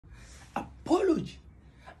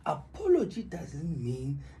Apology doesn't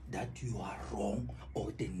mean that you are wrong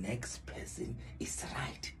or the next person is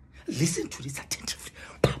right. Listen to this attentively.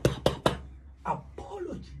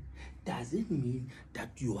 Apology doesn't mean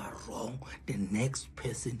that you are wrong, the next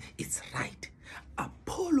person is right.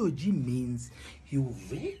 Apology means you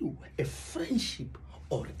value a friendship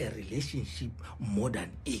or a relationship more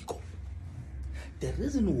than ego. The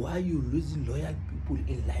reason why you're losing loyal people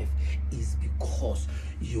in life is because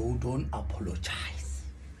you don't apologize.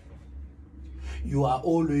 You are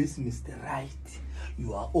always Mr. Right.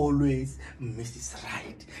 You are always Mrs.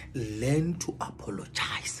 Right. Learn to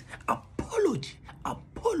apologize. Apology,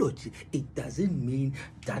 it doesn't mean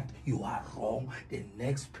that you are wrong, the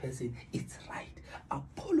next person is right.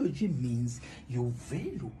 Apology means you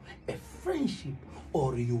value a friendship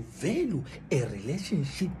or you value a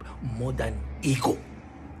relationship more than ego.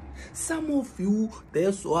 Some of you,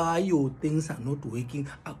 that's why your things are not working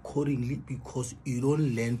accordingly, because you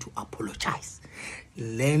don't learn to apologize.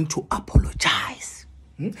 Learn to apologize.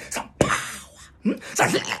 Some power.